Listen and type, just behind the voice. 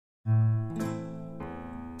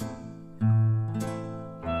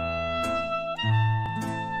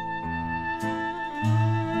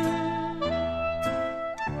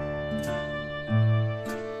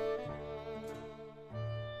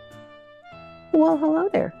Well, hello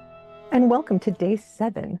there, and welcome to day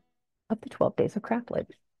 7 of the 12 Days of CraftLit.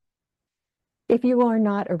 If you are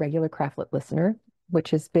not a regular CraftLit listener,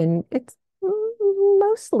 which has been, it's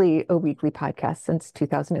mostly a weekly podcast since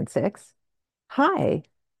 2006, hi,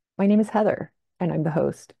 my name is Heather, and I'm the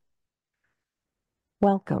host.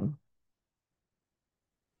 Welcome.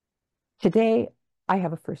 Today, I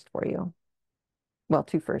have a first for you. Well,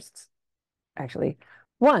 two firsts, actually.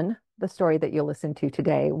 One, the story that you'll listen to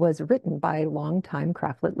today was written by longtime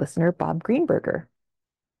CraftLit listener Bob Greenberger.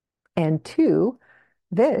 And two,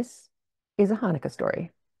 this is a Hanukkah story.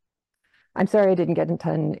 I'm sorry I didn't get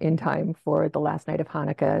in time for the last night of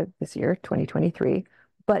Hanukkah this year, 2023,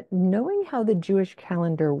 but knowing how the Jewish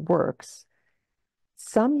calendar works,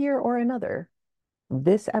 some year or another,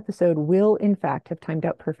 this episode will in fact have timed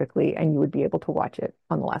out perfectly and you would be able to watch it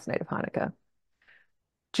on the last night of Hanukkah.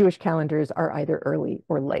 Jewish calendars are either early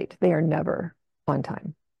or late. They are never on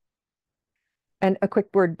time. And a quick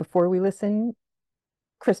word before we listen,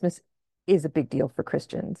 Christmas is a big deal for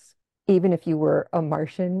Christians. Even if you were a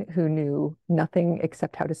Martian who knew nothing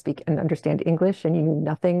except how to speak and understand English and you knew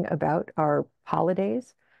nothing about our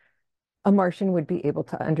holidays, a Martian would be able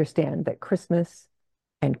to understand that Christmas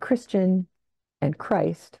and Christian and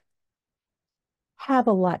Christ have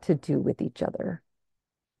a lot to do with each other.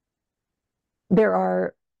 There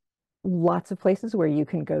are lots of places where you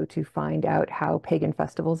can go to find out how pagan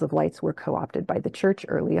festivals of lights were co-opted by the church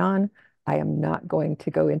early on. I am not going to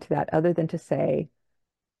go into that other than to say,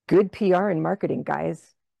 good PR and marketing,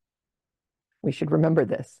 guys. We should remember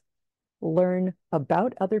this. Learn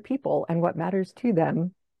about other people and what matters to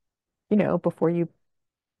them, before you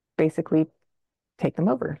basically take them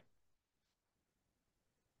over.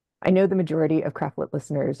 I know the majority of CraftLit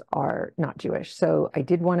listeners are not Jewish, so I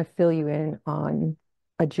did want to fill you in on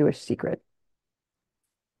a Jewish secret.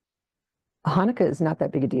 Hanukkah is not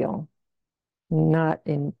that big a deal, not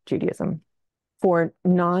in Judaism. For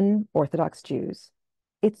non-Orthodox Jews,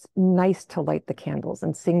 it's nice to light the candles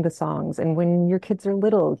and sing the songs. And when your kids are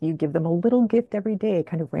little, you give them a little gift every day,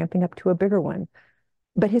 kind of ramping up to a bigger one.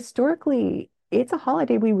 But historically, it's a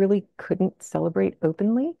holiday we really couldn't celebrate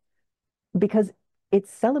openly because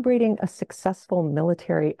it's celebrating a successful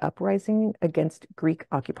military uprising against Greek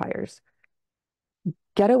occupiers.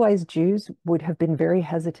 Ghettoized Jews would have been very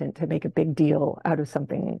hesitant to make a big deal out of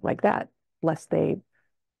something like that, lest they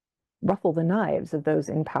ruffle the knives of those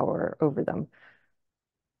in power over them.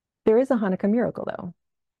 There is a Hanukkah miracle, though.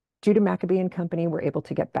 Judah Maccabee and company were able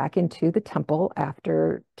to get back into the temple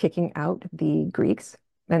after kicking out the Greeks,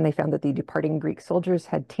 and they found that the departing Greek soldiers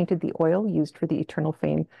had tainted the oil used for the eternal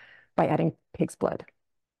flame by adding pig's blood.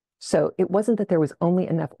 So it wasn't that there was only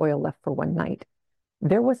enough oil left for one night.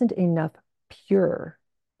 There wasn't enough pure,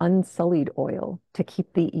 unsullied oil to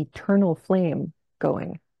keep the eternal flame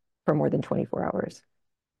going for more than 24 hours.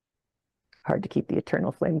 Hard to keep the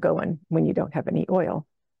eternal flame going when you don't have any oil.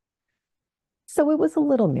 So it was a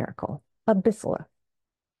little miracle, a bissela.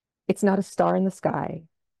 It's not a star in the sky.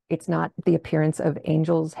 It's not the appearance of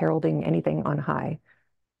angels heralding anything on high,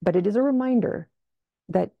 but it is a reminder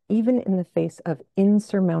that even in the face of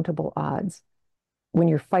insurmountable odds, when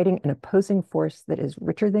you're fighting an opposing force that is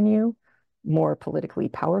richer than you, more politically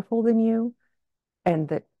powerful than you, and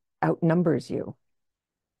that outnumbers you,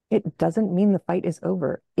 it doesn't mean the fight is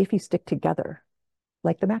over if you stick together,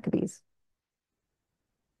 like the Maccabees.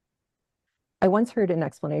 I once heard an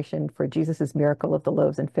explanation for Jesus's miracle of the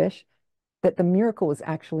loaves and fish, that the miracle was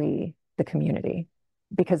actually the community.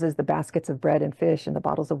 Because as the baskets of bread and fish and the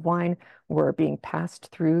bottles of wine were being passed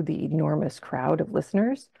through the enormous crowd of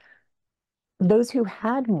listeners, those who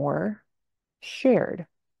had more shared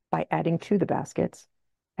by adding to the baskets,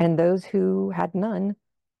 and those who had none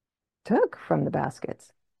took from the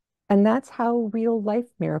baskets. And that's how real life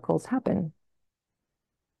miracles happen.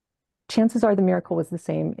 Chances are the miracle was the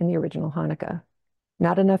same in the original Hanukkah.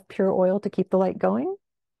 Not enough pure oil to keep the light going?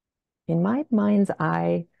 In my mind's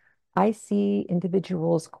eye, I see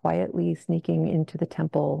individuals quietly sneaking into the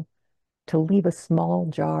temple to leave a small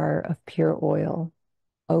jar of pure oil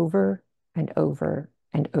over and over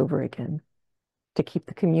and over again to keep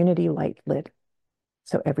the community light lit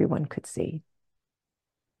so everyone could see.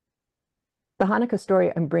 The Hanukkah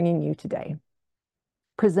story I'm bringing you today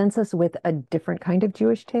presents us with a different kind of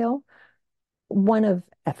Jewish tale, one of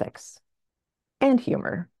ethics and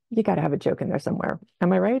humor. You got to have a joke in there somewhere.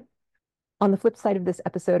 Am I right? On the flip side of this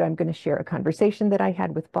episode, I'm going to share a conversation that I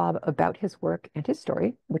had with Bob about his work and his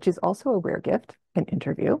story, which is also a rare gift, an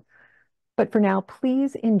interview. But for now,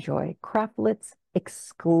 please enjoy CraftLit's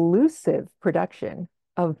exclusive production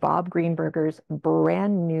of Bob Greenberger's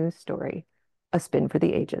brand new story, A Spin for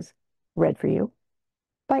the Ages, read for you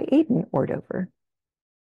by Aiden Ordover.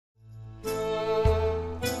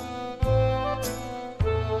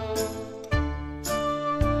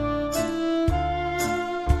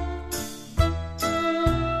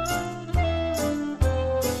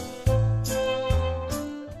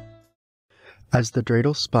 As the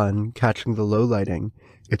dreidel spun, catching the low lighting,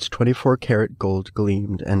 its 24-karat gold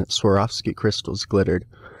gleamed and its Swarovski crystals glittered.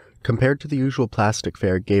 Compared to the usual plastic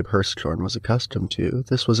fare Gabe Hirschhorn was accustomed to,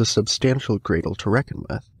 this was a substantial dreidel to reckon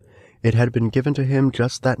with. It had been given to him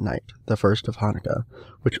just that night, the first of Hanukkah,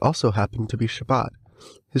 which also happened to be Shabbat.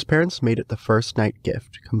 His parents made it the first night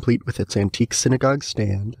gift, complete with its antique synagogue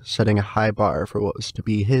stand, setting a high bar for what was to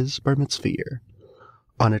be his bar mitzvah year.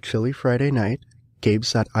 On a chilly Friday night, Gabe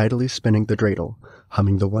sat idly spinning the dreidel,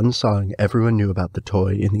 humming the one song everyone knew about the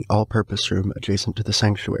toy in the all-purpose room adjacent to the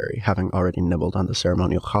sanctuary, having already nibbled on the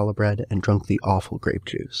ceremonial challah bread and drunk the awful grape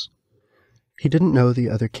juice. He didn't know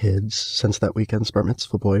the other kids, since that weekend's bar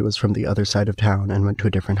mitzvah boy was from the other side of town and went to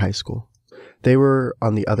a different high school. They were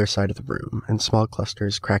on the other side of the room, in small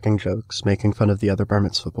clusters, cracking jokes, making fun of the other bar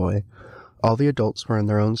mitzvah boy. All the adults were in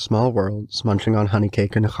their own small worlds, munching on honey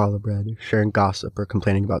cake and challah bread, sharing gossip or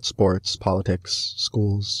complaining about sports, politics,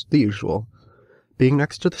 schools, the usual. Being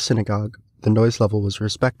next to the synagogue, the noise level was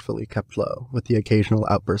respectfully kept low, with the occasional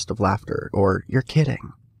outburst of laughter, or, "You're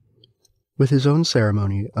kidding." With his own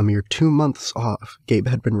ceremony a mere 2 months off, Gabe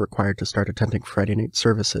had been required to start attending Friday night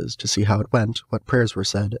services to see how it went, what prayers were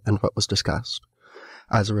said, and what was discussed.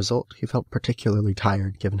 As a result, he felt particularly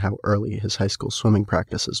tired given how early his high school swimming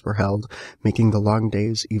practices were held, making the long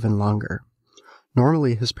days even longer.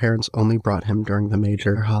 Normally, his parents only brought him during the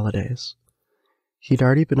major holidays. He'd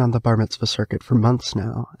already been on the bar mitzvah circuit for months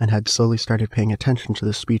now, and had slowly started paying attention to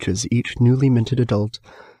the speeches each newly minted adult,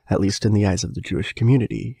 at least in the eyes of the Jewish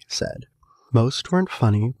community, said. Most weren't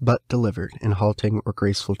funny, but delivered in halting or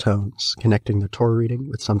graceful tones, connecting the Torah reading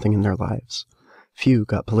with something in their lives. Few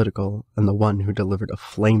got political, and the one who delivered a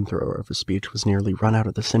flamethrower of a speech was nearly run out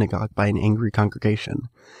of the synagogue by an angry congregation.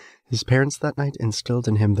 His parents that night instilled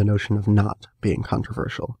in him the notion of not being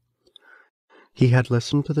controversial. He had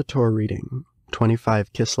listened to the Torah reading,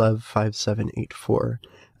 25 Kislev 5784,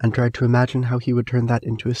 and tried to imagine how he would turn that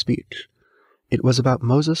into a speech. It was about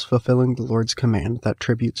Moses fulfilling the Lord's command that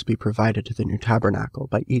tributes be provided to the new tabernacle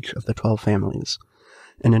by each of the 12 families.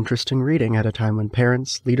 An interesting reading at a time when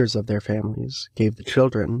parents, leaders of their families, gave the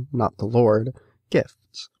children, not the Lord,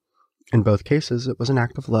 gifts. In both cases, it was an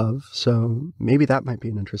act of love, so maybe that might be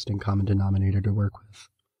an interesting common denominator to work with.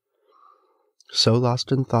 So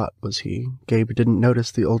lost in thought was he, Gabe didn't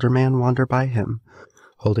notice the older man wander by him,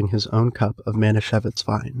 holding his own cup of Manischewitz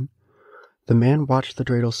wine. The man watched the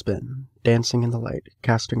dreidel spin, dancing in the light,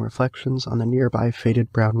 casting reflections on the nearby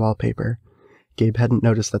faded brown wallpaper. Gabe hadn't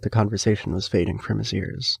noticed that the conversation was fading from his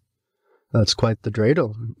ears. "That's quite the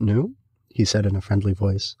dreidel, no?" he said in a friendly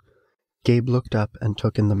voice. Gabe looked up and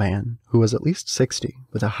took in the man, who was at least 60,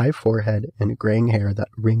 with a high forehead and graying hair that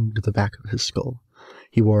ringed the back of his skull.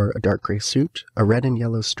 He wore a dark gray suit, a red and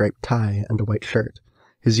yellow striped tie, and a white shirt.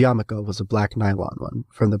 His yarmulke was a black nylon one,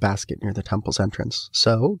 from the basket near the temple's entrance,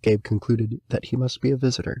 so Gabe concluded that he must be a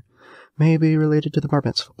visitor, maybe related to the bar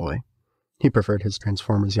mitzvah boy. He preferred his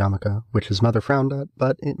Transformers yarmulke, which his mother frowned at,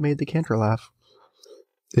 but it made the cantor laugh.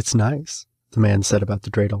 "It's nice," the man said about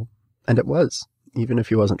the dreidel. And it was, even if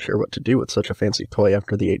he wasn't sure what to do with such a fancy toy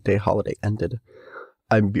after the 8-day holiday ended.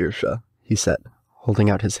 "I'm Birsha," he said, holding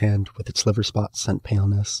out his hand with its liver spots and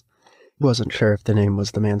paleness. He wasn't sure if the name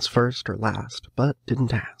was the man's first or last, but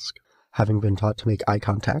didn't ask. Having been taught to make eye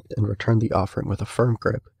contact and return the offering with a firm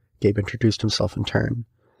grip, Gabe introduced himself in turn.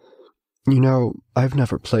 "You know, I've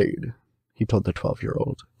never played," he told the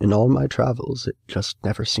 12-year-old. "In all my travels, it just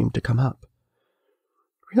never seemed to come up."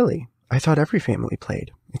 "Really? I thought every family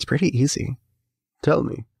played. It's pretty easy." "Tell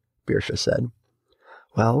me," Birsha said.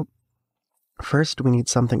 "Well, first we need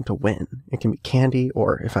something to win. It can be candy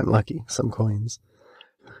or, if I'm lucky, some coins."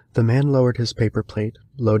 The man lowered his paper plate,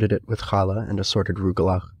 loaded it with challah and assorted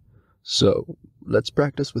rugelach. "So, let's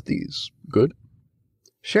practice with these. Good?"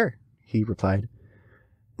 "Sure," he replied.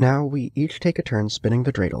 "Now we each take a turn spinning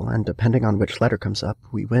the dreidel, and depending on which letter comes up,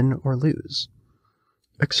 we win or lose."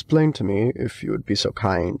 "Explain to me, if you would be so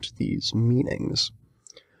kind, these meanings."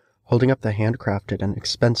 Holding up the handcrafted and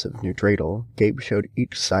expensive new dreidel, Gabe showed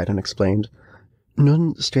each side and explained,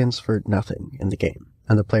 "Nun stands for nothing in the game,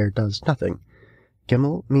 and the player does nothing.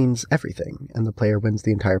 Gimel means everything, and the player wins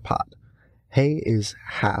the entire pot. Hey is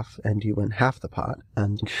half, and you win half the pot,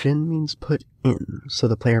 and Shin means put in, so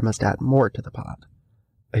the player must add more to the pot."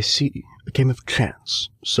 "I see. A game of chance.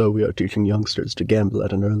 So we are teaching youngsters to gamble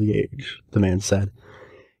at an early age," the man said.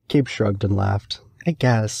 Gabe shrugged and laughed. "I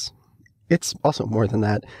guess. It's also more than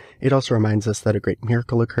that. It also reminds us that a great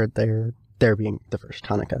miracle occurred there being the first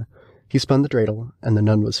Hanukkah. He spun the dreidel, and the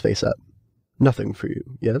nun was face up. Nothing for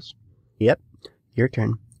you, yes? Yep. Your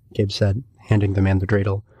turn, Gabe said, handing the man the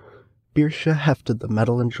dreidel. Birsha hefted the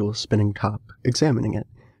metal and jewel spinning top, examining it.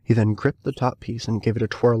 He then gripped the top piece and gave it a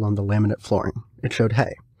twirl on the laminate flooring. It showed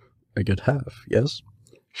hay. A good half, yes?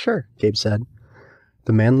 Sure, Gabe said.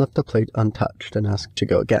 The man left the plate untouched and asked to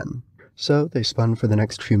go again. So they spun for the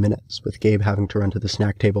next few minutes, with Gabe having to run to the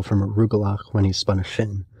snack table from Arugulach when he spun a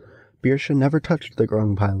shin. Birsha never touched the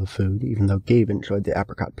growing pile of food, even though Gabe enjoyed the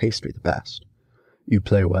apricot pastry the best. You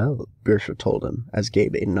play well, Birsha told him, as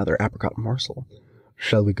Gabe ate another apricot morsel.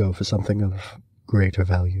 Shall we go for something of greater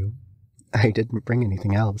value? I didn't bring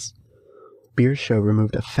anything else. Birsha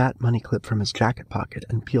removed a fat money clip from his jacket pocket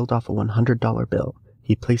and peeled off a $100 bill.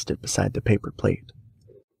 He placed it beside the paper plate.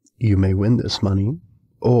 You may win this money,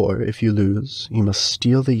 or if you lose, you must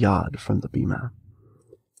steal the yod from the bima.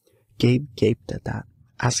 Gabe gaped at that,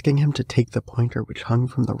 asking him to take the pointer which hung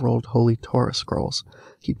from the rolled Holy Torah scrolls.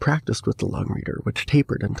 He'd practiced with the lung reader, which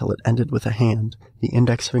tapered until it ended with a hand, the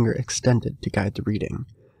index finger extended to guide the reading.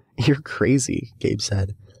 You're crazy, Gabe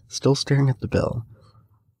said, still staring at the bill.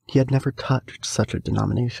 He had never touched such a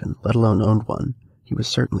denomination, let alone owned one. He was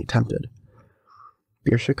certainly tempted.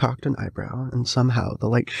 Birsha cocked an eyebrow, and somehow the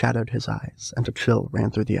light shadowed his eyes, and a chill ran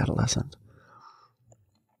through the adolescent.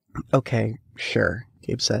 Okay, sure,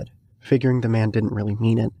 Gabe said, figuring the man didn't really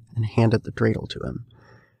mean it, and handed the dreidel to him.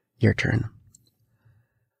 Your turn.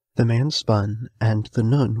 The man spun, and the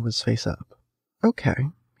nun was face up. Okay,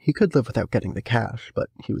 he could live without getting the cash, but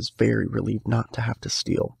he was very relieved not to have to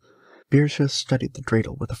steal. Birsha studied the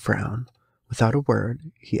dreidel with a frown. Without a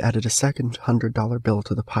word, he added a second $100 bill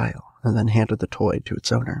to the pile, and then handed the toy to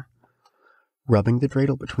its owner. Rubbing the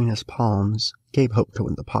dreidel between his palms, Gabe hoped to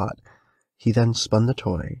win the pot. He then spun the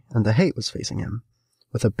toy, and the hay was facing him.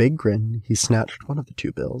 With a big grin, he snatched one of the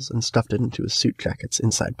two bills and stuffed it into his suit jacket's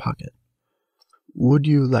inside pocket. Would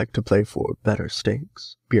you like to play for better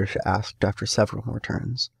stakes? Birsha asked after several more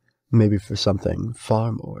turns. Maybe for something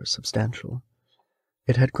far more substantial.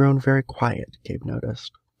 It had grown very quiet, Gabe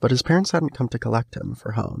noticed, but his parents hadn't come to collect him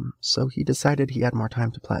for home, so he decided he had more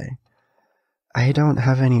time to play. I don't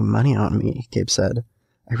have any money on me, Gabe said.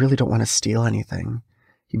 I really don't want to steal anything.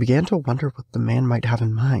 He began to wonder what the man might have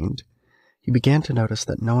in mind. He began to notice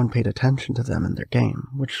that no one paid attention to them in their game,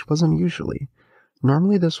 which was unusual.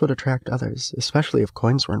 Normally this would attract others, especially if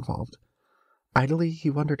coins were involved. Idly, he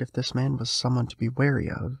wondered if this man was someone to be wary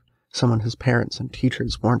of, someone his parents and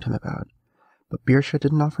teachers warned him about. But Birsha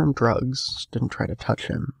didn't offer him drugs, didn't try to touch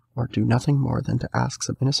him, or do nothing more than to ask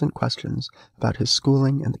some innocent questions about his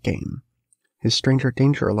schooling and the game. His stranger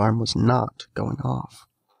danger alarm was not going off.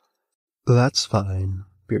 That's fine,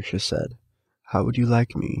 Birsha said. How would you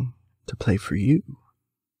like me to play for you?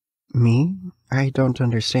 Me? I don't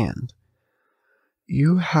understand.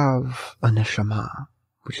 You have a neshama,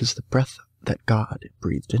 which is the breath that God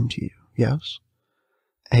breathed into you, yes?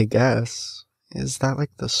 I guess. Is that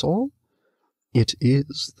like the soul? It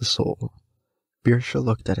is the soul. Birsha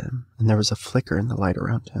looked at him, and there was a flicker in the light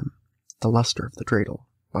around him. The luster of the dreidel,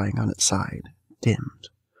 lying on its side, dimmed.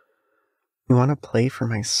 You want to play for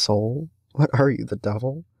my soul? What are you, the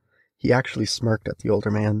devil? He actually smirked at the older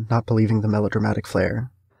man, not believing the melodramatic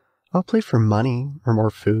flair. I'll play for money, or more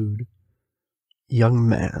food. Young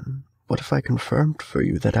man, what if I confirmed for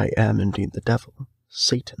you that I am indeed the devil,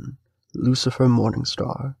 Satan, Lucifer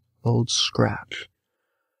Morningstar, Old Scratch?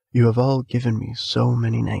 You have all given me so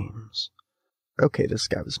many names. Okay, this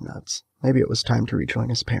guy was nuts. Maybe it was time to rejoin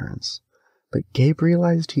his parents. But Gabe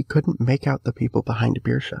realized he couldn't make out the people behind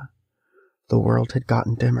Birsha. The world had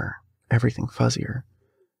gotten dimmer, everything fuzzier.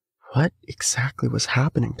 What exactly was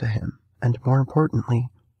happening to him? And more importantly,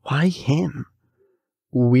 why him?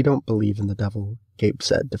 We don't believe in the devil, Gabe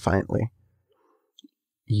said defiantly.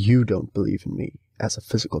 You don't believe in me as a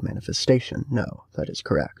physical manifestation. No, that is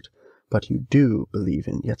correct. But you do believe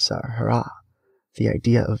in Yetzar Hara, the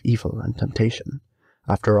idea of evil and temptation.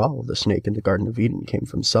 After all, the snake in the Garden of Eden came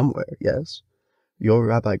from somewhere, yes? Your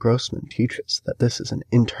Rabbi Grossman teaches that this is an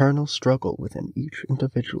internal struggle within each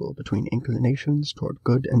individual between inclinations toward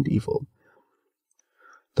good and evil.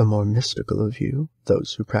 The more mystical of you,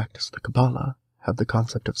 those who practice the Kabbalah, have the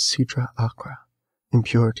concept of Sitra Achra,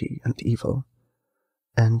 impurity and evil.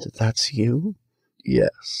 And that's you?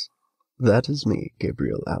 Yes. That is me,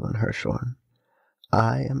 Gabriel Allen Hirschhorn.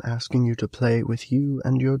 I am asking you to play with you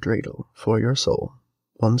and your dreidel for your soul.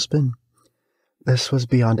 One spin. This was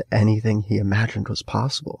beyond anything he imagined was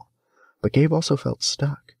possible. But Gabe also felt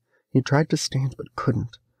stuck. He tried to stand but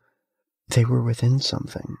couldn't. They were within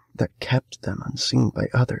something that kept them unseen by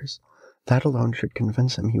others, That alone should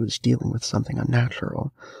convince him he was dealing with something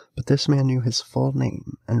unnatural, but this man knew his full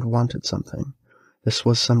name and wanted something. This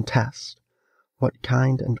was some test. What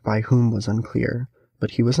kind and by whom was unclear,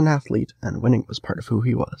 but he was an athlete, and winning was part of who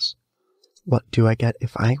he was. What do I get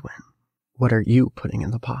if I win? What are you putting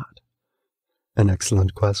in the pot? An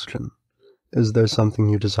excellent question. Is there something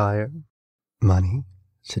you desire? Money?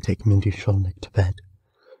 To take Mindy Sholnick to bed?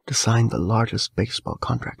 To sign the largest baseball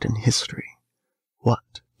contract in history?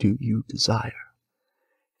 What do you desire?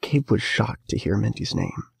 Gabe was shocked to hear Mindy's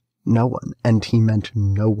name. No one, and he meant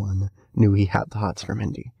no one, knew he had the hots for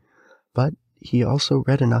Mindy. But he also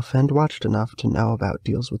read enough and watched enough to know about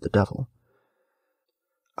deals with the devil.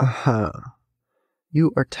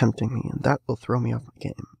 You are tempting me, and that will throw me off my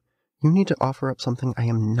game. You need to offer up something I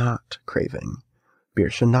am not craving.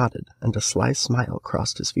 Birsha nodded, and a sly smile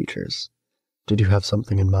crossed his features. Did you have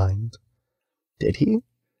something in mind? Did he?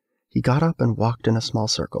 He got up and walked in a small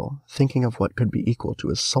circle, thinking of what could be equal to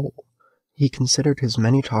his soul. He considered his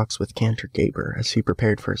many talks with Cantor Gaber as he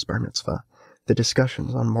prepared for his bar mitzvah, the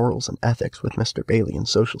discussions on morals and ethics with Mr. Bailey in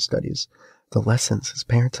social studies, the lessons his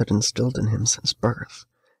parents had instilled in him since birth.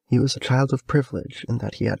 He was a child of privilege in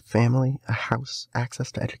that he had family, a house,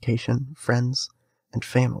 access to education, friends, and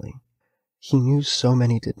family. He knew so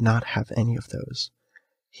many did not have any of those.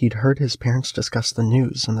 He'd heard his parents discuss the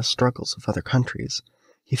news and the struggles of other countries.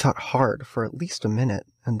 He thought hard for at least a minute,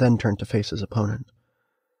 and then turned to face his opponent.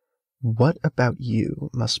 What about you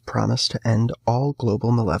must promise to end all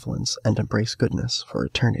global malevolence and embrace goodness for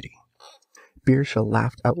eternity? Birsha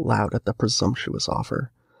laughed out loud at the presumptuous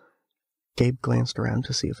offer. Gabe glanced around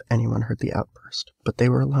to see if anyone heard the outburst, but they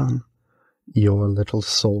were alone. Your little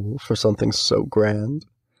soul for something so grand?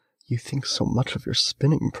 You think so much of your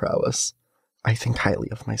spinning prowess. I think highly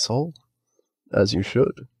of my soul. As you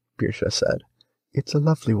should, Birsha said. It's a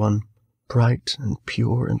lovely one, bright and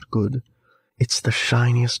pure and good. It's the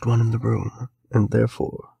shiniest one in the room, and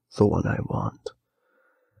therefore the one I want.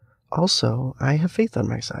 Also, I have faith on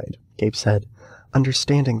my side, Gabe said,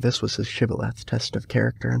 understanding this was his shibboleth test of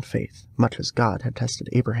character and faith, much as God had tested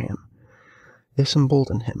Abraham. This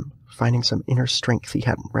emboldened him, finding some inner strength he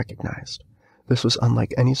hadn't recognized. This was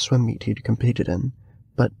unlike any swim meet he'd competed in,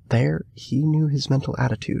 but there he knew his mental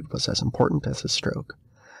attitude was as important as his stroke.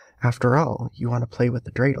 After all, you want to play with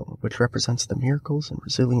the dreidel, which represents the miracles and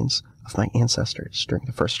resilience of my ancestors during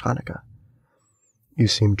the first Hanukkah. You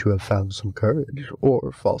seem to have found some courage,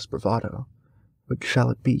 or false bravado. Which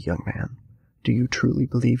shall it be, young man? Do you truly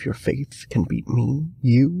believe your faith can beat me,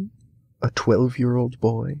 you, a 12-year-old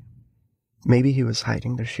boy? Maybe he was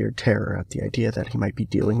hiding the sheer terror at the idea that he might be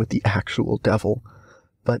dealing with the actual devil,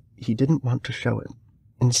 but he didn't want to show it.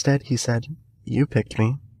 Instead, he said, You picked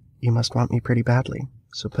me. You must want me pretty badly.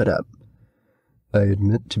 So put up. I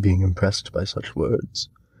admit to being impressed by such words.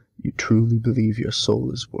 You truly believe your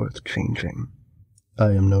soul is worth changing.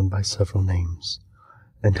 I am known by several names,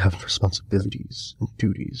 and have responsibilities and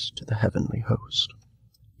duties to the heavenly host.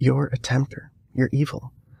 You're a tempter. You're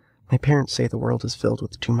evil. My parents say the world is filled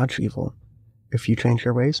with too much evil. If you change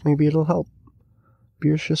your ways, maybe it'll help.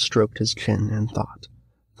 Birsha stroked his chin in thought,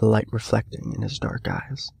 the light reflecting in his dark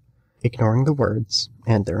eyes. Ignoring the words,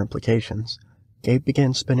 and their implications, Gabe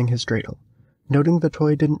began spinning his dreidel, noting the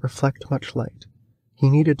toy didn't reflect much light. He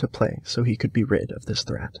needed to play so he could be rid of this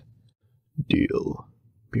threat. Deal,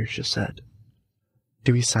 Birsha said.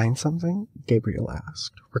 Do we sign something? Gabriel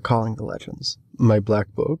asked, recalling the legends. My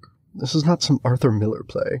black book? This is not some Arthur Miller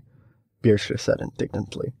play, Birsha said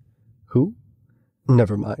indignantly. Who?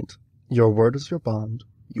 Never mind. Your word is your bond.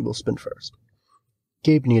 You will spin first.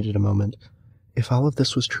 Gabe needed a moment. If all of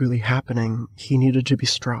this was truly happening, he needed to be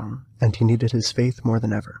strong, and he needed his faith more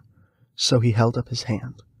than ever. So he held up his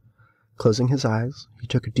hand. Closing his eyes, he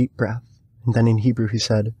took a deep breath, and then in Hebrew he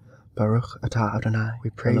said, Baruch atah Adonai,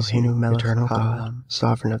 we praise you, eternal God,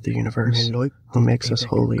 sovereign of the universe, who makes us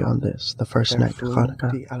holy on this, the first night of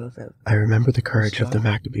Hanukkah. I remember the courage of the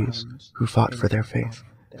Maccabees, who fought for their faith.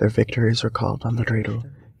 Their victories are called on the dreidel.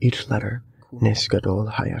 Each letter, Nes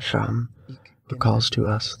Gadol Hayasham, recalls to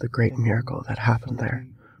us the great miracle that happened there,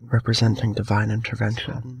 representing divine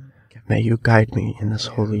intervention. May you guide me in this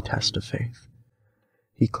holy test of faith.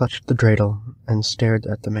 He clutched the dreidel and stared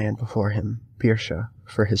at the man before him. Birsha,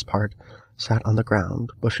 for his part, sat on the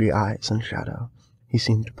ground, bushy eyes in shadow. He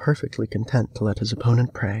seemed perfectly content to let his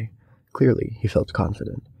opponent pray. Clearly, he felt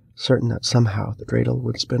confident, certain that somehow the dreidel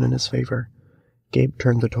would spin in his favor. Gabe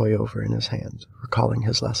turned the toy over in his hand, recalling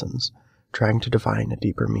his lessons, trying to divine a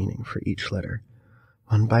deeper meaning for each letter.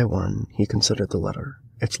 One by one, he considered the letter,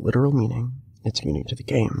 its literal meaning, its meaning to the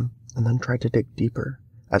game, and then tried to dig deeper,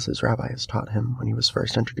 as his rabbi has taught him when he was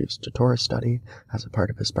first introduced to Torah study as a part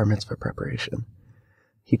of his bar mitzvah preparation.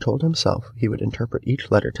 He told himself he would interpret each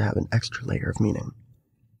letter to have an extra layer of meaning.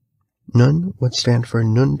 Nun would stand for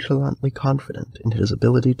nonchalantly confident in his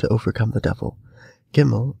ability to overcome the devil.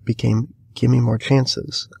 Gimel became gimme more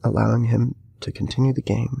chances, allowing him to continue the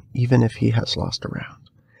game even if he has lost a round.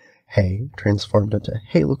 Hey transformed into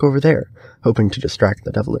hey look over there, hoping to distract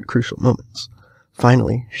the devil at crucial moments.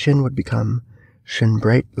 Finally, Shin would become Shin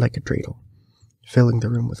bright like a dreidel, filling the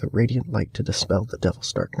room with a radiant light to dispel the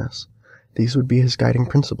devil's darkness. These would be his guiding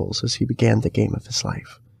principles as he began the game of his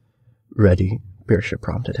life. Ready? Birsha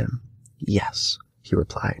prompted him. Yes, he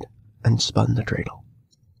replied, and spun the dreidel.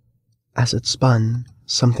 As it spun,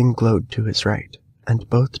 something glowed to his right, and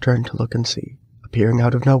both turned to look and see, appearing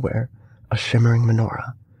out of nowhere, a shimmering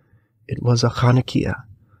menorah. It was a Hanukkah,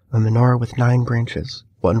 a menorah with 9 branches,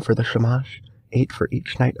 1 for the Shamash, 8 for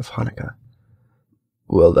each night of Hanukkah.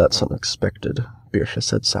 Well, that's unexpected, Birsha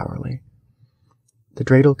said sourly. The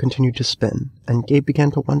dreidel continued to spin, and Gabe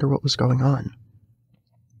began to wonder what was going on.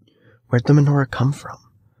 Where'd the menorah come from?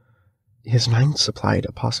 His mind supplied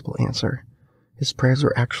a possible answer. His prayers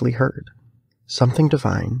were actually heard. Something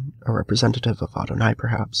divine, a representative of Adonai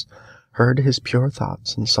perhaps, heard his pure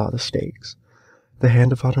thoughts and saw the stakes. The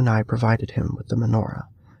hand of Adonai provided him with the menorah,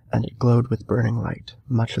 and it glowed with burning light,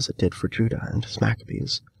 much as it did for Judah and his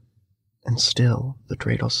Maccabees. And still the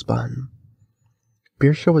dreidel spun.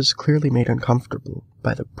 Birsha was clearly made uncomfortable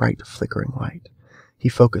by the bright, flickering light. He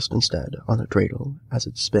focused instead on the dreidel as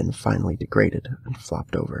its spin finally degraded and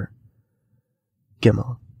flopped over.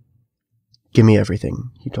 Gimel. Gimme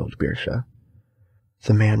everything, he told Birsha.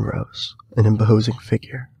 The man rose, an imposing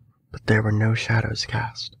figure, but there were no shadows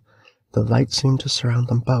cast. The light seemed to surround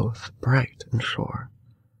them both, bright and sure.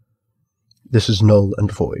 This is null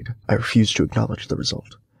and void. I refuse to acknowledge the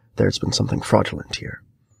result. There has been something fraudulent here.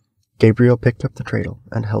 Gabriel picked up the dreidel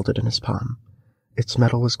and held it in his palm. Its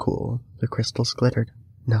metal was cool, the crystals glittered.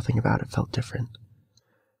 Nothing about it felt different.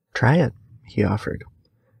 Try it, he offered.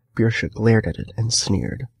 Birsha glared at it and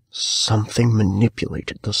sneered. Something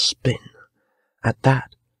manipulated the spin. At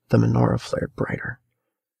that, the menorah flared brighter.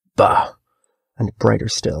 Bah! And brighter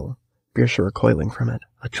still, Birsha recoiling from it,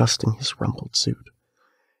 adjusting his rumpled suit.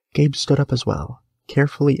 Gabe stood up as well,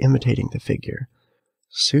 carefully imitating the figure.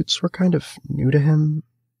 Suits were kind of new to him,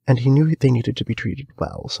 and he knew they needed to be treated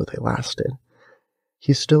well so they lasted.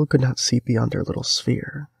 He still could not see beyond their little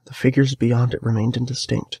sphere. The figures beyond it remained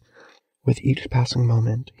indistinct. With each passing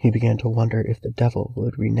moment, he began to wonder if the devil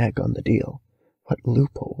would renege on the deal. What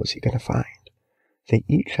loophole was he going to find? They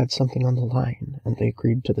each had something on the line, and they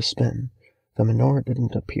agreed to the spin. The menorah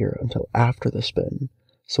didn't appear until after the spin,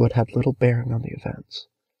 so it had little bearing on the events.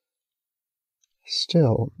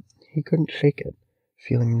 Still, he couldn't shake it,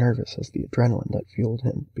 feeling nervous as the adrenaline that fueled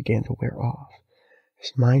him began to wear off.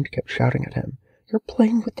 His mind kept shouting at him, You're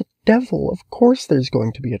playing with the devil, of course there's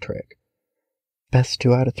going to be a trick. Best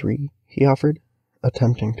 2 out of 3, he offered,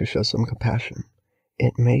 attempting to show some compassion.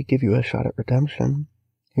 It may give you a shot at redemption.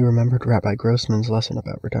 He remembered Rabbi Grossman's lesson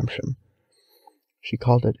about redemption. She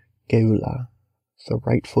called it Geula, the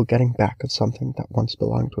rightful getting back of something that once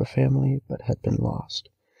belonged to a family but had been lost.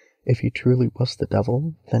 If he truly was the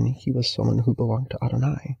devil, then he was someone who belonged to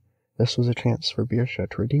Adonai. This was a chance for Birsha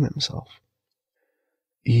to redeem himself.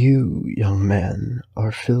 You, young man,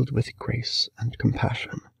 are filled with grace and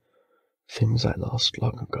compassion, things I lost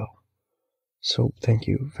long ago. So thank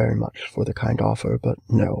you very much for the kind offer, but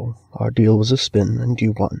no, our deal was a spin and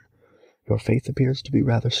you won. Your faith appears to be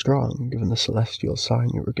rather strong, given the celestial sign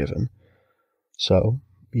you were given. So,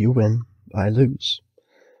 you win, I lose.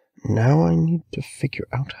 Now I need to figure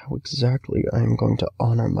out how exactly I am going to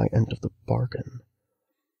honor my end of the bargain.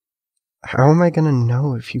 How am I going to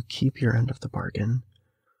know if you keep your end of the bargain?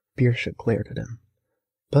 Birsha glared at him.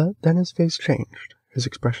 But then his face changed, his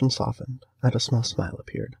expression softened, and a small smile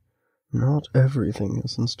appeared. Not everything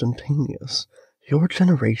is instantaneous. Your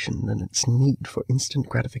generation and its need for instant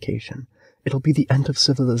gratification. It'll be the end of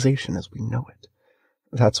civilization as we know it.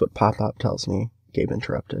 That's what Pop-Pop tells me, Gabe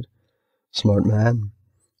interrupted. Smart man.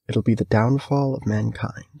 It'll be the downfall of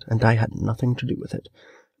mankind, and I had nothing to do with it.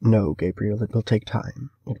 No, Gabriel, it will take time.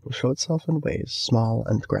 It will show itself in ways small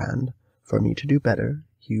and grand. For me to do better,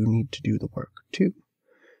 you need to do the work, too.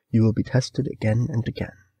 You will be tested again and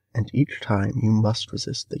again, and each time you must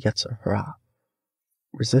resist the Yetzer Hara.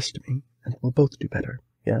 Resist me, and we'll both do better,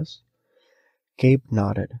 yes? Gabe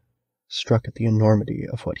nodded, struck at the enormity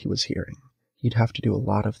of what he was hearing. He'd have to do a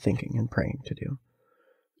lot of thinking and praying to do.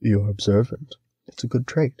 You're observant. It's a good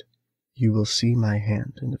trait. You will see my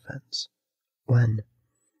hand in defense. When?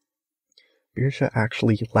 Birsha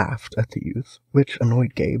actually laughed at the youth, which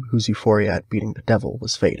annoyed Gabe, whose euphoria at beating the devil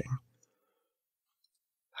was fading.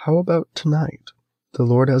 How about tonight? The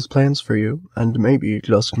Lord has plans for you, and maybe,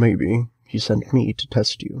 just maybe, he sent me to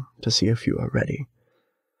test you, to see if you are ready.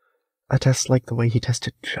 A test like the way he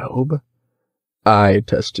tested Job? I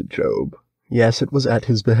tested Job. Yes, it was at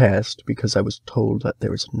his behest, because I was told that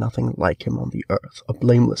there is nothing like him on the earth, a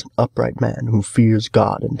blameless and upright man who fears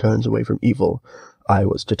God and turns away from evil. I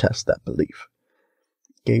was to test that belief.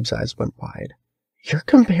 Gabe's eyes went wide. You're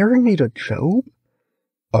comparing me to Job?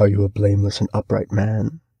 Are you a blameless and upright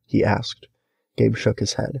man? He asked. Gabe shook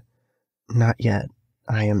his head. Not yet.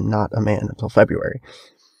 I am not a man until February.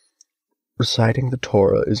 Reciting the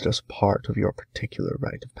Torah is just part of your particular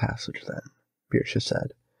rite of passage, then, Birsha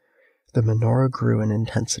said. The menorah grew in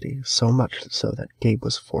intensity, so much so that Gabe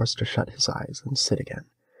was forced to shut his eyes and sit again.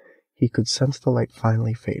 He could sense the light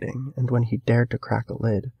finally fading, and when he dared to crack a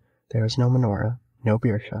lid, there was no menorah, no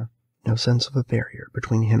Birsha, no sense of a barrier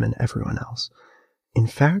between him and everyone else. In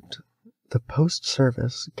fact, the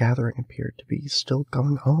post-service gathering appeared to be still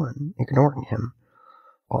going on, ignoring him.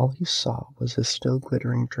 All he saw was his still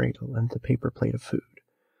glittering dreidel and the paper plate of food.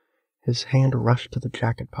 His hand rushed to the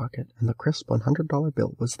jacket pocket, and the crisp $100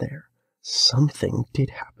 bill was there. Something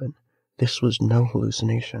did happen. This was no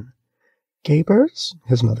hallucination. Gabers,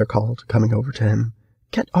 his mother called, coming over to him.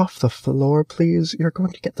 Get off the floor, please. You're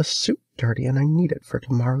going to get the suit dirty, and I need it for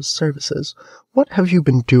tomorrow's services. What have you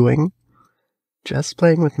been doing? Just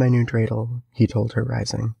playing with my new dreidel, he told her,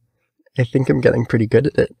 rising. I think I'm getting pretty good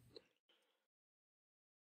at it.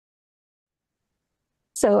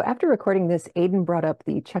 So after recording this, Aiden brought up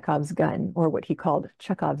the Chekhov's gun, or what he called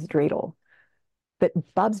Chekhov's dreidel. But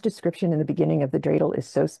Bob's description in the beginning of the dreidel is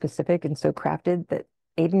so specific and so crafted that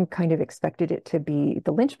Aiden kind of expected it to be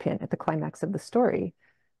the linchpin at the climax of the story.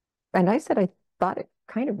 And I said I thought it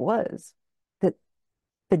kind of was, that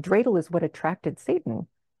the dreidel is what attracted Satan.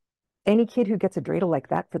 Any kid who gets a dreidel like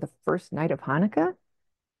that for the first night of Hanukkah,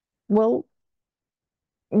 well,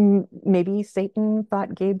 maybe Satan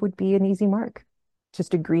thought Gabe would be an easy mark,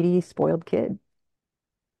 just a greedy, spoiled kid.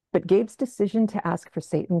 But Gabe's decision to ask for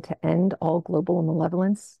Satan to end all global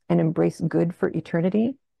malevolence and embrace good for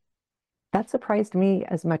eternity, that surprised me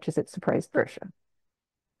as much as it surprised Birsha,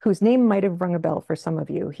 whose name might have rung a bell for some of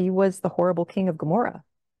you. He was the horrible king of Gomorrah,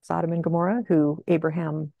 Sodom and Gomorrah, who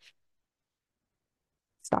Abraham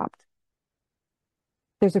stopped.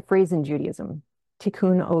 There's a phrase in Judaism,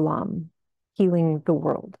 tikkun olam, healing the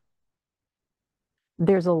world.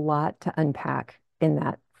 There's a lot to unpack in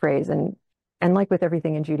that phrase. And like with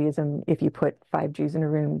everything in Judaism, if you put 5 Jews in a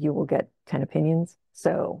room, you will get 10 opinions.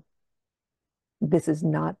 So this is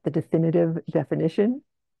not the definitive definition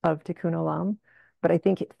of tikkun olam, but I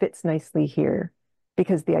think it fits nicely here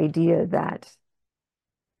because the idea that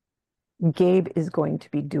Gabe is going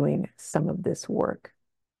to be doing some of this work.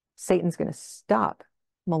 Satan's going to stop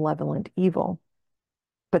malevolent evil,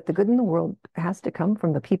 but the good in the world has to come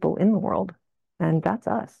from the people in the world, and that's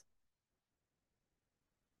us.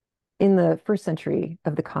 In the first century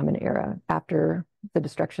of the Common Era, after the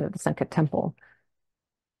destruction of the Second Temple,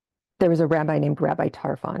 there was a rabbi named Rabbi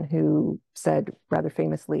Tarfon who said rather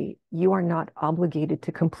famously, "You are not obligated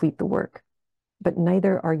to complete the work, but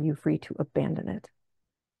neither are you free to abandon it."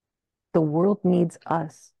 The world needs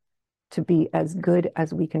us to be as good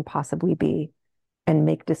as we can possibly be and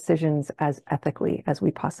make decisions as ethically as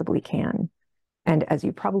we possibly can. And as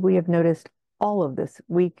you probably have noticed, all of this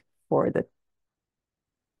week for the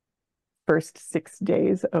first 6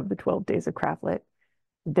 days of the 12 days of CraftLit,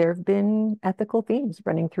 there have been ethical themes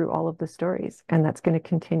running through all of the stories, and that's going to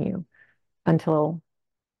continue until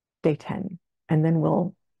day 10, and then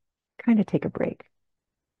we'll kind of take a break.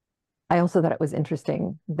 I also thought it was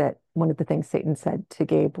interesting that one of the things Satan said to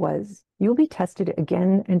Gabe was, "You'll be tested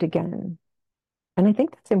again and again." And I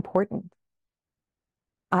think that's important.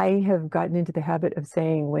 I have gotten into the habit of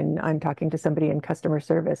saying when I'm talking to somebody in customer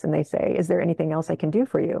service and they say, "Is there anything else I can do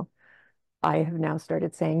for you?" I have now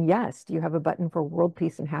started saying, "Yes, do you have a button for world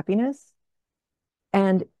peace and happiness?"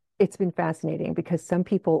 And it's been fascinating because some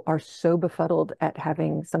people are so befuddled at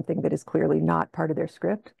having something that is clearly not part of their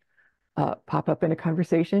script pop up in a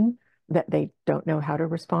conversation that they don't know how to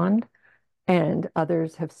respond. And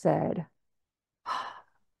others have said,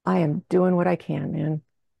 "I am doing what I can, man."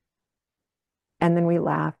 And then we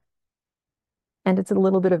laugh, and it's a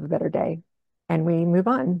little bit of a better day, and we move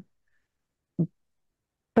on.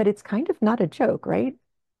 But it's kind of not a joke, right?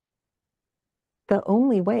 The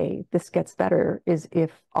only way this gets better is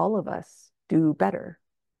if all of us do better,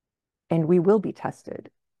 and we will be tested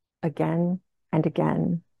again and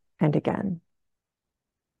again and again.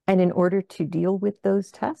 And in order to deal with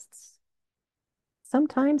those tests,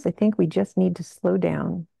 Sometimes I think we just need to slow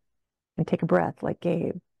down and take a breath like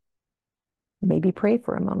Gabe. Maybe pray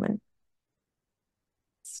for a moment.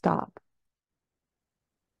 Stop.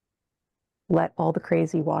 Let all the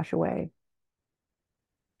crazy wash away.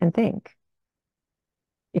 And think,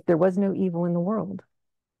 if there was no evil in the world,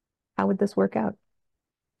 how would this work out?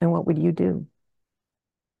 And what would you do?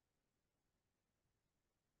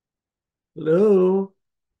 Hello.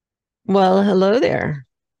 Well, hello there.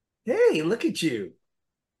 Hey, look at you.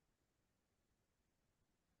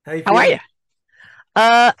 How you How are feeling?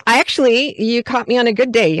 you? You caught me on a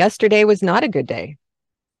good day. Yesterday was not a good day.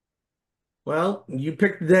 Well, you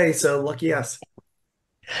picked the day, so lucky us.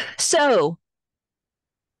 So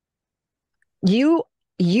you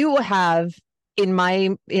you have in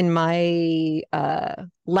my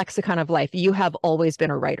lexicon of life, you have always been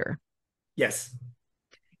a writer. Yes.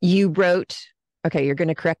 You wrote, okay, you're going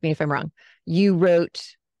to correct me if I'm wrong. You wrote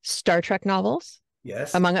Star Trek novels,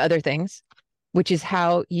 Yes. among other things, which is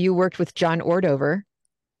how you worked with John Ordover,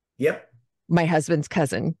 Yep. my husband's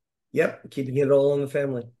cousin. Yep. Keeping it all in the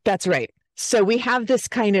family. That's right. So we have this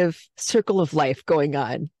kind of circle of life going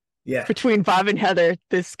on Yeah. between Bob and Heather,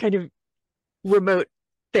 this kind of remote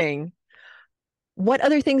thing. What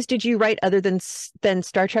other things did you write other than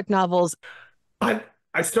Star Trek novels? I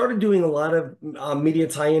I started doing a lot of media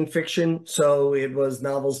tie-in fiction, so it was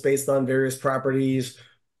novels based on various properties,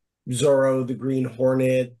 Zorro, the Green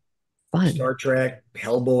Hornet, Fun. Star Trek,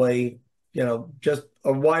 Hellboy, just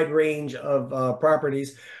a wide range of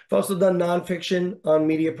properties. I've also done nonfiction on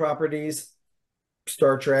media properties,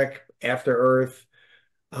 Star Trek, After Earth.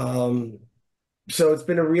 Um, so it's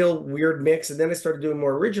been a real weird mix. And then I started doing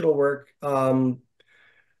more original work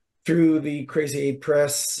through the Crazy Eight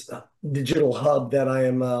Press digital hub that I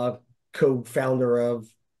am a co-founder of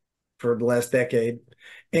for the last decade.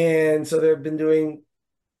 And so they've been doing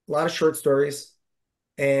a lot of short stories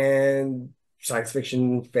and science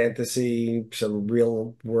fiction, fantasy, some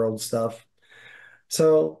real world stuff.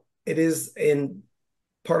 So it is in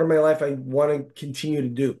part of my life I want to continue to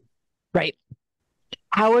do. Right.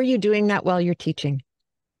 How are you doing that while you're teaching?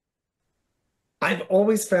 I've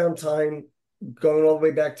always found time going all the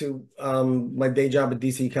way back to my day job at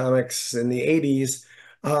DC Comics in the 80s,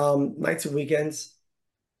 nights and weekends.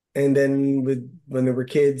 And then when there were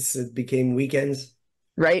kids, it became weekends.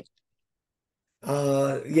 Right.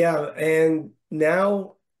 Yeah, and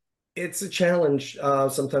now it's a challenge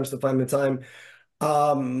sometimes to find the time.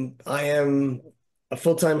 I am a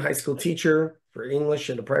full-time high school teacher for English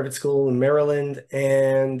at a private school in Maryland,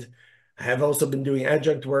 and I have also been doing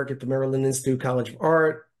adjunct work at the Maryland Institute College of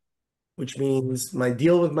Art, which means my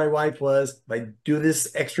deal with my wife was if I do this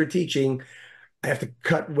extra teaching, I have to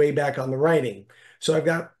cut way back on the writing. So I've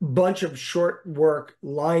got a bunch of short work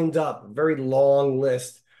lined up, a very long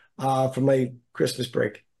list for my Christmas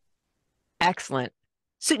break. Excellent.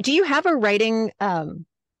 So do you have a writing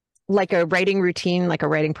like a writing routine, like a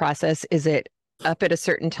writing process? Is it up at a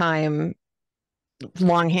certain time,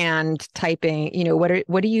 longhand typing?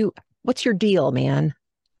 What's your deal, man?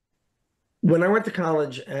 When I went to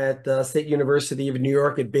college at State University of New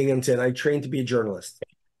York at Binghamton, I trained to be a journalist.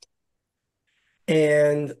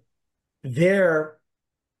 And there,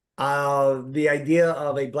 the idea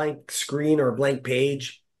of a blank screen or a blank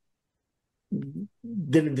page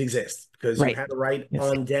didn't exist because you Right. had to write Yes.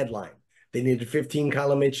 on deadline. They needed 15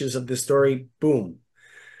 column inches of the story, boom.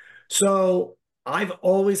 So I've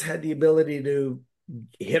always had the ability to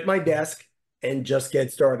hit my desk and just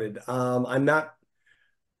get started.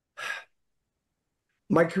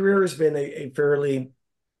 My career has been a fairly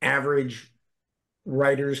average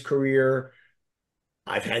writer's career.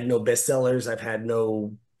 I've had no bestsellers. I've had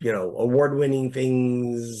no, award-winning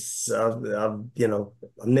things. I'm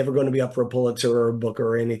never going to be up for a Pulitzer or a Booker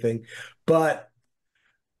or anything. But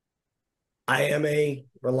I am a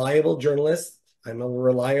reliable journalist. I'm a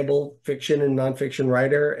reliable fiction and nonfiction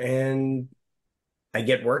writer, and I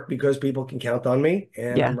get work because people can count on me,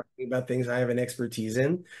 and Yeah. I'm writing about things I have an expertise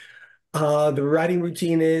in. The writing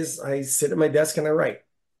routine is I sit at my desk and I write.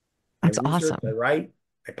 I That's research, I awesome. write,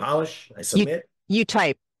 I polish, I You submit. you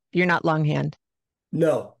type. You're not longhand.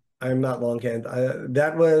 No, I'm not longhand.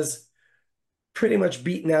 That was pretty much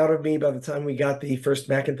beaten out of me by the time we got the first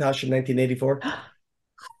Macintosh in 1984.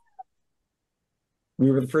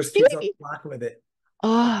 We were the first kids on the block with it.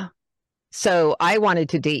 Oh, so I wanted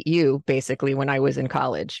to date you basically when I was in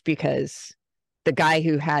college because the guy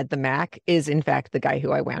who had the Mac is in fact the guy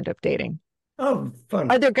who I wound up dating. Oh, fun.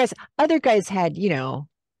 Other guys had,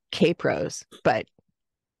 K-Pros, but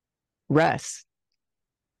Russ,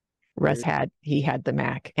 he had the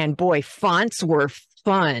Mac. And boy, fonts were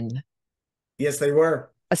fun. Yes, they were.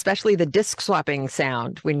 especially the disc swapping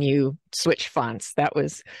sound when you switch fonts. That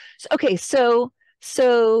was okay. So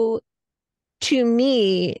to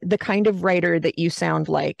me, the kind of writer that you sound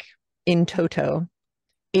like in Toto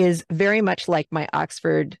is very much like my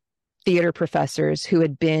Oxford theater professors who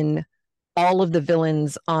had been all of the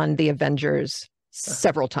villains on the Avengers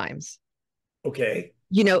several times. Okay.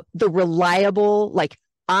 You know, the reliable, like,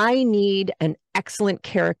 I need an excellent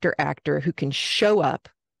character actor who can show up,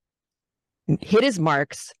 hit his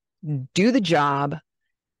marks, do the job.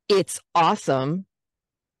 It's awesome.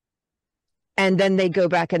 And then they go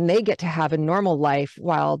back and they get to have a normal life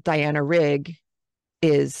while Diana Rigg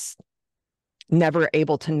is never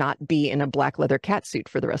able to not be in a black leather catsuit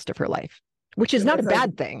for the rest of her life, which is not a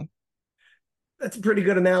bad thing. That's a pretty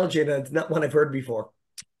good analogy. That's not one I've heard before.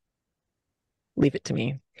 Leave it to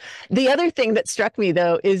me. The other thing that struck me,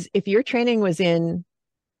 though, is if your training was in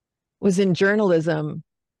journalism,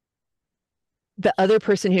 the other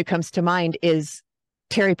person who comes to mind is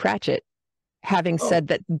Terry Pratchett, having said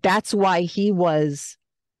that that's why he was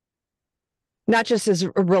not just as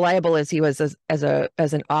reliable as he was as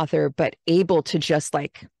an author, but able to just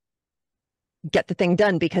like get the thing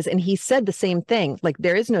done. Because, and he said the same thing, like,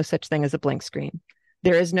 there is no such thing as a blank screen.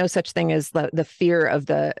 There is no such thing as the fear of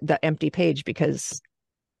the empty page, because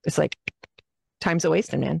it's like time's a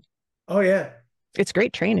wasting, man. Oh yeah. It's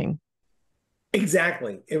great training.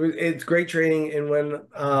 Exactly. It's great training. And when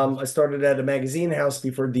I started at a magazine house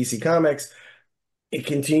before DC Comics, it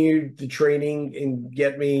continued the training and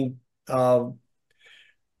get me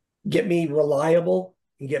reliable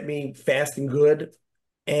and get me fast and good.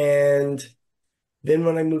 And then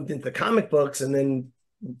when I moved into comic books and then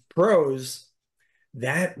prose,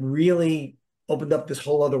 that really opened up this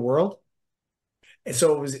whole other world. And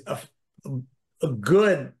so it was a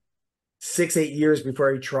good 6-8 years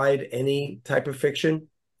before I tried any type of fiction.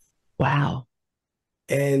 Wow.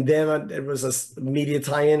 And then it was a media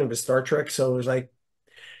tie-in. It was Star Trek. So it was like,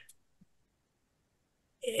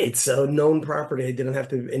 it's a known property. I didn't have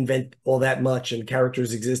to invent all that much, and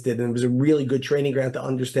characters existed. And it was a really good training ground to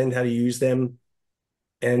understand how to use them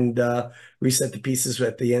and reset the pieces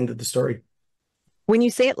at the end of the story. When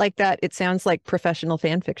you say it like that, it sounds like professional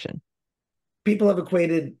fan fiction. People have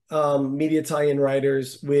equated media tie-in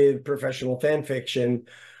writers with professional fan fiction,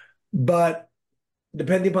 but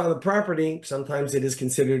depending upon the property, sometimes it is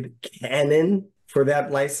considered canon for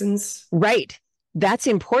that license. Right. That's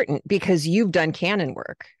important because you've done canon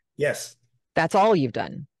work. Yes. That's all you've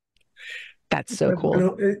done. That's so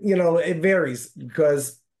cool. You know, it varies,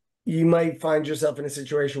 because you might find yourself in a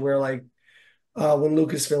situation where, like, when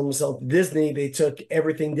Lucasfilm sold Disney, they took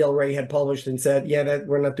everything Del Rey had published and said, yeah,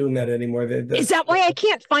 we're not doing that anymore. Is that why I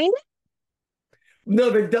can't find it? No,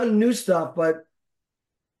 they've done new stuff, but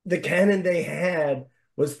the canon they had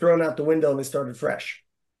was thrown out the window and they started fresh.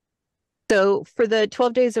 So for the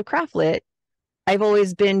 12 days of CraftLit, I've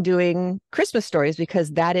always been doing Christmas stories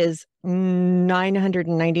because that is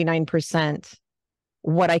 999%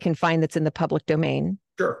 what I can find that's in the public domain.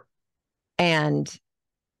 Sure. And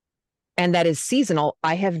that is seasonal.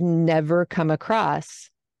 I have never come across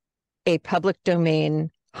a public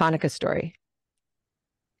domain Hanukkah story.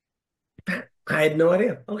 I had no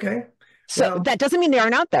idea. Okay. So that doesn't mean they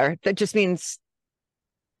aren't out there. That just means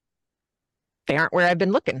they aren't where I've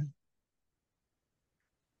been looking.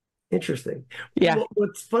 Interesting. Yeah.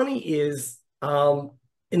 What's funny is in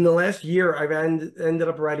the last year, I've ended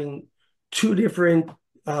up writing 2 different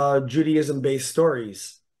Judaism-based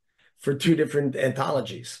stories for 2 different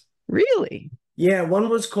anthologies. Really? Yeah, one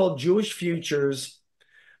was called Jewish Futures,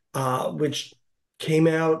 which came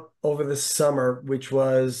out over the summer, which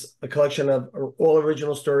was a collection of all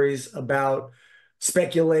original stories about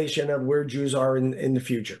speculation of where Jews are in the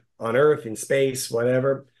future, on Earth, in space,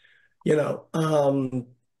 whatever. It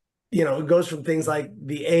goes from things like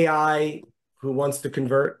the AI who wants to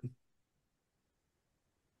convert.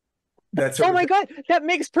 Oh my God, that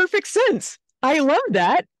makes perfect sense. I love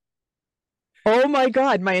that. Oh my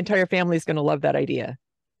God, my entire family is going to love that idea.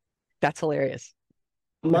 That's hilarious.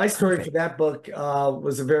 My story for that book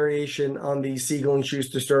was a variation on the Siegel and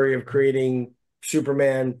Schuster story of creating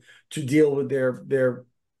Superman to deal with their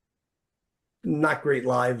not great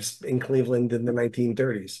lives in Cleveland in the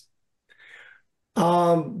 1930s.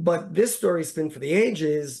 But this story, Spin for the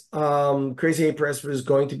Ages, Crazy 8 Press was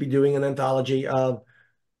going to be doing an anthology of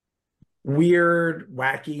weird,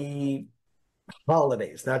 wacky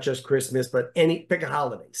holidays, not just Christmas, but pick a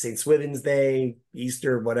holiday, St. Swithin's Day,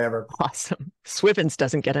 Easter, whatever. Awesome. Swivens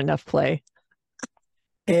doesn't get enough play.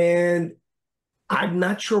 And I'm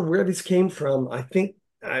not sure where this came from. I think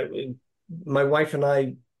my wife and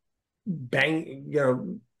I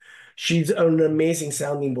She's an amazing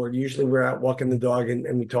sounding board. Usually we're out walking the dog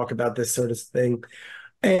and we talk about this sort of thing.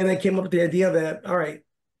 And I came up with the idea that, all right,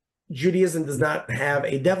 Judaism does not have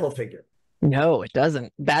a devil figure. No, it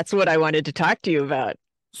doesn't. That's what I wanted to talk to you about.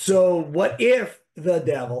 So what if the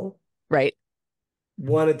devil Right.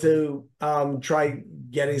 wanted to try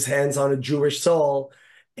get his hands on a Jewish soul?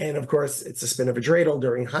 And of course, it's a spin of a dreidel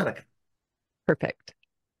during Hanukkah. Perfect.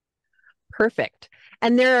 Perfect.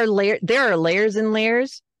 And there are layers and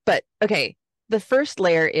layers, but okay, the first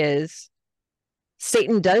layer is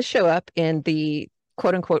Satan does show up in the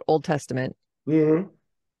quote unquote Old Testament,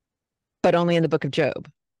 but only in the book of Job.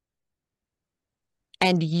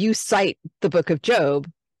 And you cite the book of Job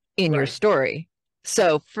in your story.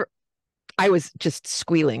 So I was just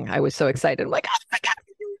squealing. I was so excited. I'm like, oh my God,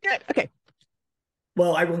 good. Okay.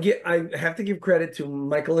 Well, I have to give credit to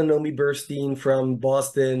Michael and Nomi Burstein from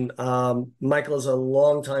Boston. Michael is a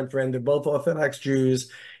longtime friend. They're both Orthodox Jews,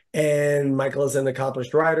 and Michael is an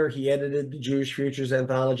accomplished writer. He edited the Jewish Futures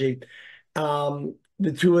anthology.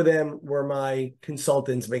 The two of them were my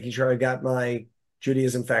consultants, making sure I got my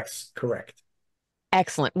Judaism facts correct.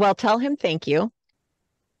 Excellent. Well, tell him thank you.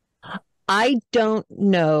 I don't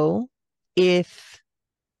know if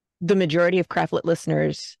the majority of CraftLit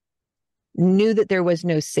listeners knew that there was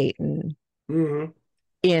no Satan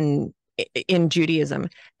in Judaism,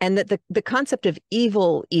 and that the concept of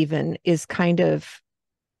evil even is kind of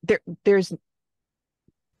there's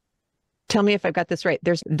tell me if I've got this right.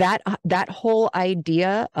 There's that whole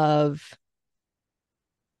idea of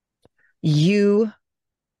you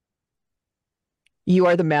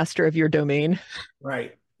are the master of your domain.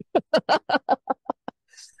 Right.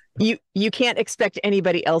 You can't expect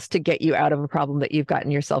anybody else to get you out of a problem that you've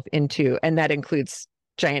gotten yourself into, and that includes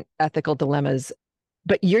giant ethical dilemmas.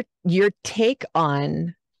 But your take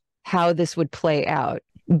on how this would play out,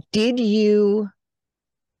 did you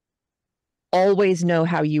always know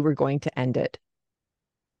how you were going to end it?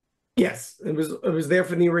 Yes, it was there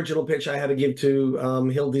from the original pitch I had to give to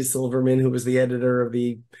Hildy Silverman, who was the editor of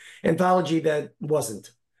the anthology. That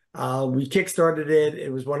wasn't. We kickstarted it.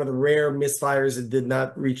 It was one of the rare misfires. It did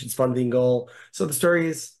not reach its funding goal. So the story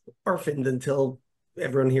is orphaned until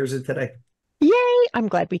everyone hears it today. Yay! I'm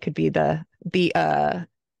glad we could be the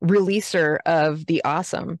releaser of the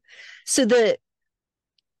awesome. So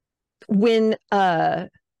when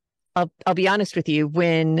I'll be honest with you,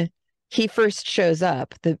 when he first shows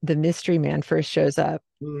up, the mystery man first shows up,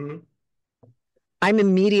 I'm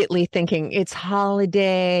immediately thinking it's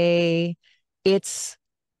holiday, it's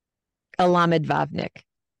Alamed Vavnik.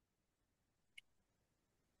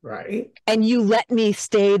 Right. And you let me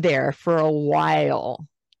stay there for a while.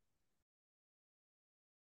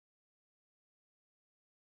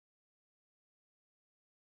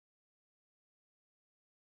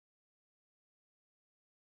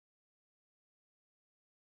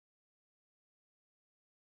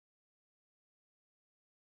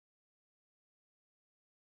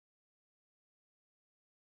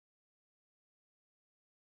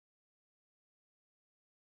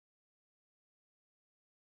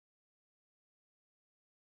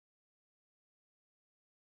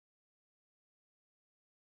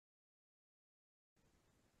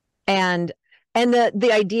 And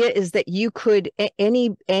the idea is that you could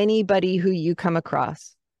anybody who you come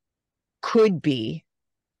across could be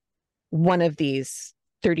one of these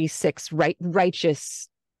 36 righteous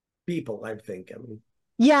people, I think. I mean,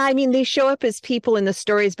 yeah, I mean, they show up as people in the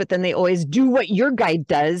stories, but then they always do what your guy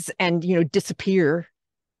does and, disappear.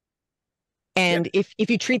 And if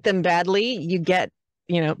you treat them badly, you get,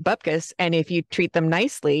 bupkis. And if you treat them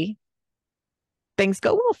nicely, things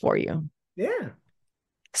go well for you. Yeah.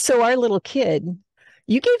 So our little kid,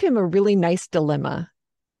 you gave him a really nice dilemma.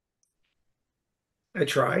 I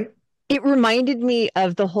try. It reminded me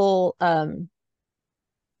of the whole,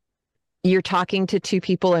 you're talking to two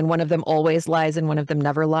people and one of them always lies and one of them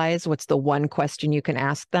never lies. What's the one question you can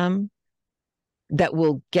ask them that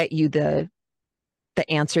will get you the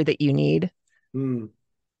answer that you need?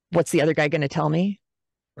 What's the other guy going to tell me?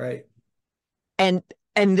 Right. And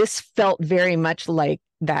this felt very much like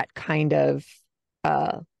that kind of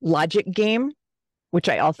logic game, which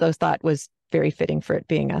I also thought was very fitting for it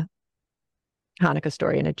being a Hanukkah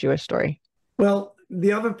story and a Jewish story. Well,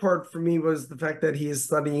 the other part for me was the fact that he is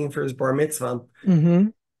studying for his bar mitzvah,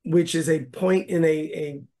 which is a point in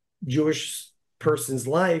a Jewish person's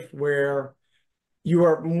life where you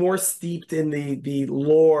are more steeped in the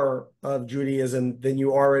lore of Judaism than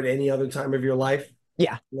you are at any other time of your life.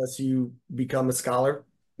 Yeah. Unless you become a scholar.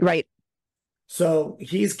 Right. So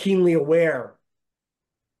he's keenly aware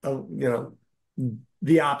of,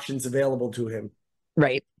 the options available to him.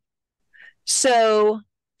 Right. So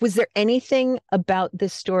Was there anything about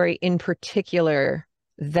this story in particular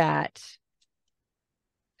that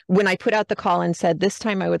when I put out the call and said, this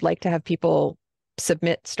time I would like to have people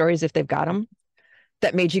submit stories if they've got them,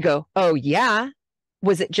 that made you go, oh, yeah?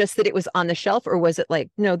 Was it just that it was on the shelf, or was it like,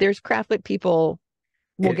 no, there's CraftLit people,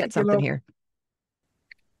 we'll get something here?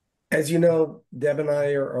 As you know, Deb and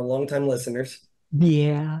I are longtime listeners.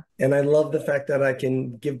 Yeah. And I love the fact that I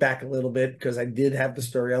can give back a little bit because I did have the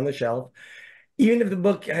story on the shelf. Even if the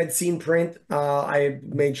book had seen print, I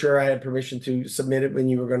made sure I had permission to submit it when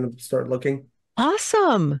you were going to start looking.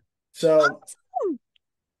 Awesome. So,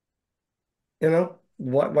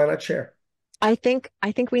 why not share? I think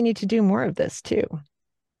we need to do more of this too.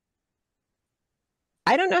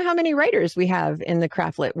 I don't know how many writers we have in the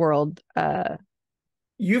CraftLit world.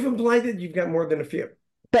 You've implied that you've got more than a few.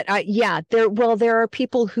 But yeah, there are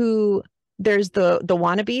people who, there's the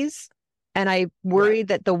wannabes, and I worry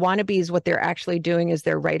that the wannabes, what they're actually doing is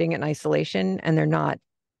they're writing in isolation, and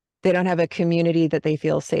they don't have a community that they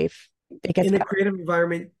feel safe. In a creative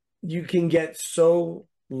environment, you can get so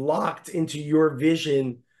locked into your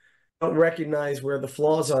vision, don't recognize where the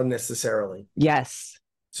flaws are necessarily. Yes.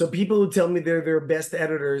 So people who tell me they're their best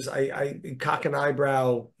editors, I cock an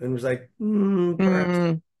eyebrow and was like,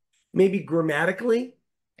 perhaps maybe grammatically.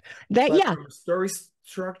 From story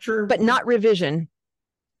structure, but not revision,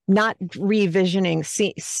 not revisioning,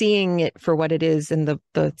 seeing it for what it is, and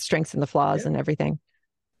the strengths and the flaws and everything.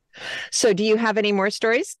 So do you have any more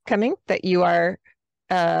stories coming that you are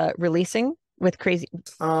releasing with Crazy?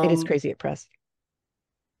 It is Crazy at Press.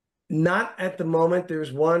 Not at the moment.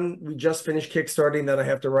 There's one we just finished kickstarting that I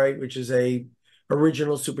have to write, which is a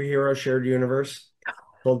original superhero shared universe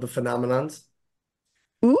called The Phenomenons.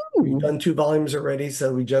 Ooh. We've done 2 volumes already,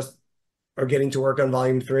 so we just are getting to work on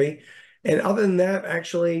volume 3. And other than that,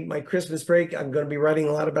 actually, my Christmas break, I'm going to be writing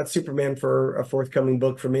a lot about Superman for a forthcoming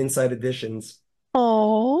book from Inside Editions.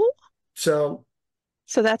 Oh. So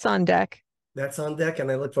that's on deck. That's on deck, and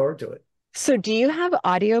I look forward to it. So do you have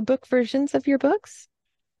audiobook versions of your books?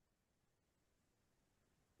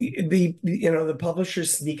 The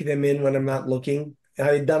publishers sneak them in when I'm not looking.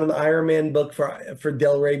 I had done an Iron Man book for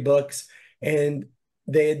Del Rey Books, and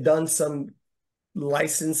they had done some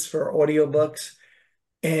license for audiobooks,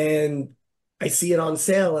 and I see it on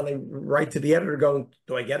sale, and I write to the editor going,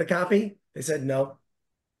 do I get a copy? They said no.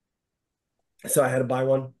 So I had to buy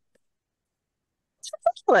one. It's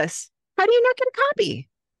ridiculous. How do you not get a copy?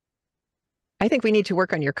 I think we need to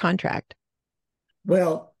work on your contract.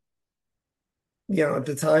 Well, at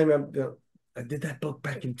the time, I did that book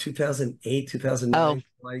back in 2008, 2009. Oh,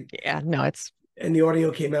 and the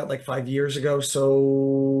audio came out like 5 years ago.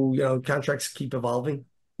 So, contracts keep evolving.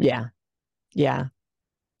 Yeah. Yeah.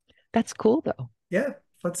 That's cool though. Yeah.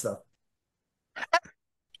 Fun stuff.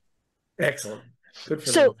 Excellent. Good for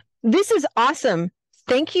So this is awesome.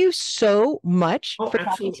 Thank you so much for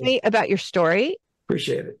talking to me about your story.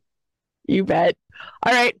 Appreciate it. You bet.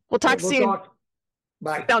 All right. We'll talk soon.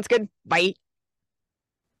 Bye. Sounds good. Bye.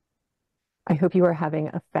 I hope you are having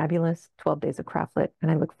a fabulous 12 days of CraftLit, and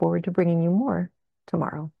I look forward to bringing you more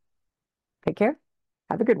tomorrow. Take care.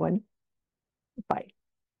 Have a good one. Bye.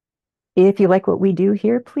 If you like what we do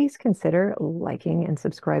here, please consider liking and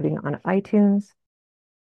subscribing on iTunes,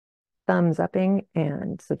 thumbs upping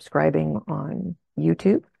and subscribing on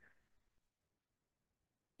YouTube.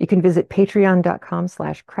 You can visit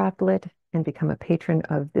patreon.com/craftlit and become a patron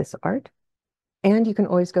of this art. And you can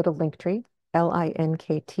always go to Linktree,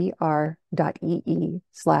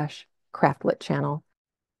 linktr.ee/craftlit channel.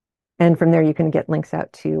 And from there, you can get links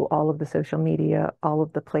out to all of the social media, all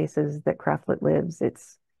of the places that CraftLit lives.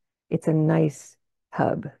 It's a nice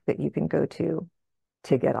hub that you can go to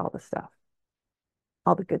get all the stuff,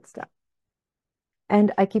 all the good stuff.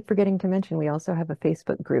 And I keep forgetting to mention, we also have a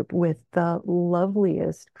Facebook group with the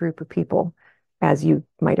loveliest group of people, as you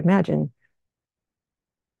might imagine.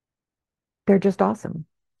 They're just awesome,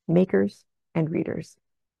 makers and readers,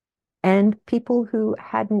 and people who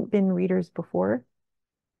hadn't been readers before,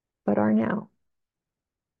 but are now.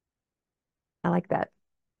 I like that.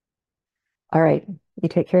 All right, you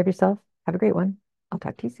take care of yourself. Have a great one. I'll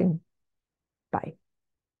talk to you soon. Bye.